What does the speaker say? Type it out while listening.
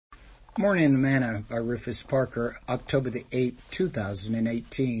Morning Manna by Rufus Parker, October the 8th,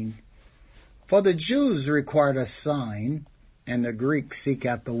 2018. For the Jews required a sign, and the Greeks seek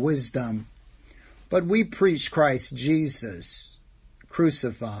out the wisdom. But we preach Christ Jesus,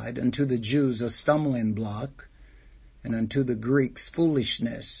 crucified, unto the Jews a stumbling block, and unto the Greeks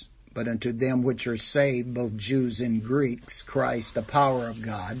foolishness. But unto them which are saved, both Jews and Greeks, Christ the power of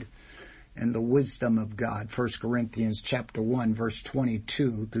God, and the wisdom of God. 1 Corinthians chapter 1, verse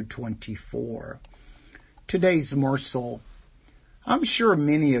 22 through 24. Today's morsel. I'm sure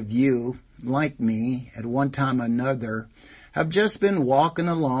many of you, like me, at one time or another, have just been walking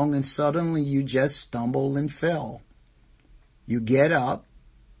along and suddenly you just stumbled and fell. You get up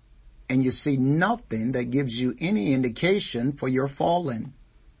and you see nothing that gives you any indication for your falling.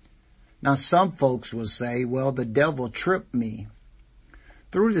 Now some folks will say, well, the devil tripped me.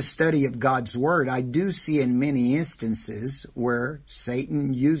 Through the study of God's Word, I do see in many instances where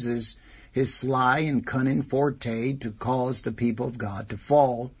Satan uses his sly and cunning forte to cause the people of God to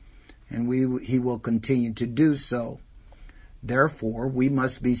fall, and he will continue to do so. Therefore, we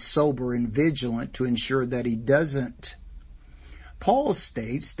must be sober and vigilant to ensure that he doesn't. Paul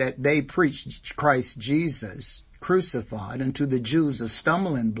states that they preached Christ Jesus crucified, unto the Jews a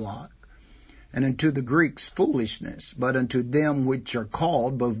stumbling block, and unto the Greeks foolishness, but unto them which are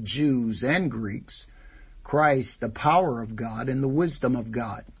called, both Jews and Greeks, Christ the power of God and the wisdom of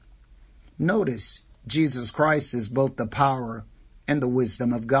God. Notice, Jesus Christ is both the power and the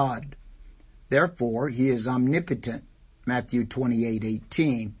wisdom of God. Therefore, he is omnipotent, Matthew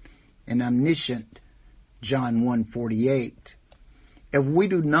 28:18, and omniscient, John 1:48. If we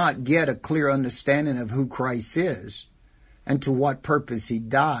do not get a clear understanding of who Christ is and to what purpose he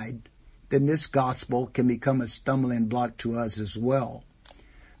died, then this gospel can become a stumbling block to us as well.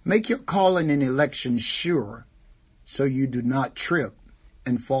 Make your calling and election sure so you do not trip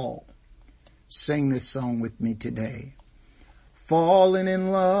and fall. Sing this song with me today. Falling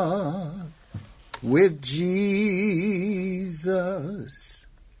in love with Jesus.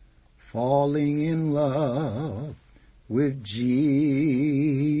 Falling in love with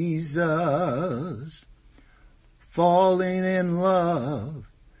Jesus. Falling in love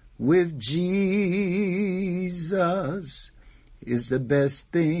with Jesus is the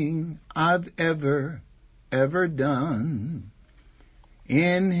best thing I've ever done.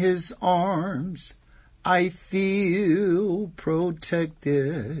 In his arms I feel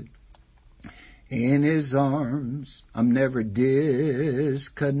protected. In his arms I'm never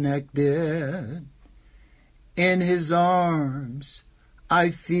disconnected. In his arms I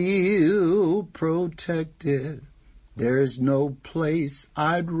feel protected. There's no place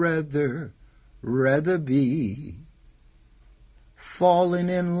I'd rather be. Falling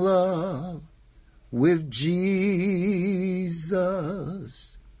in love with Jesus.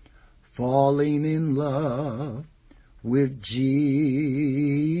 Falling in love with Jesus.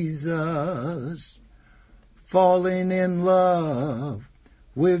 Falling in love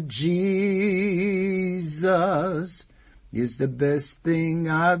with Jesus is the best thing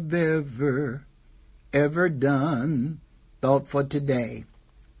I've ever done. Thought for today.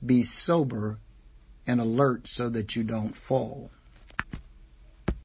 Be sober and alert so that you don't fall.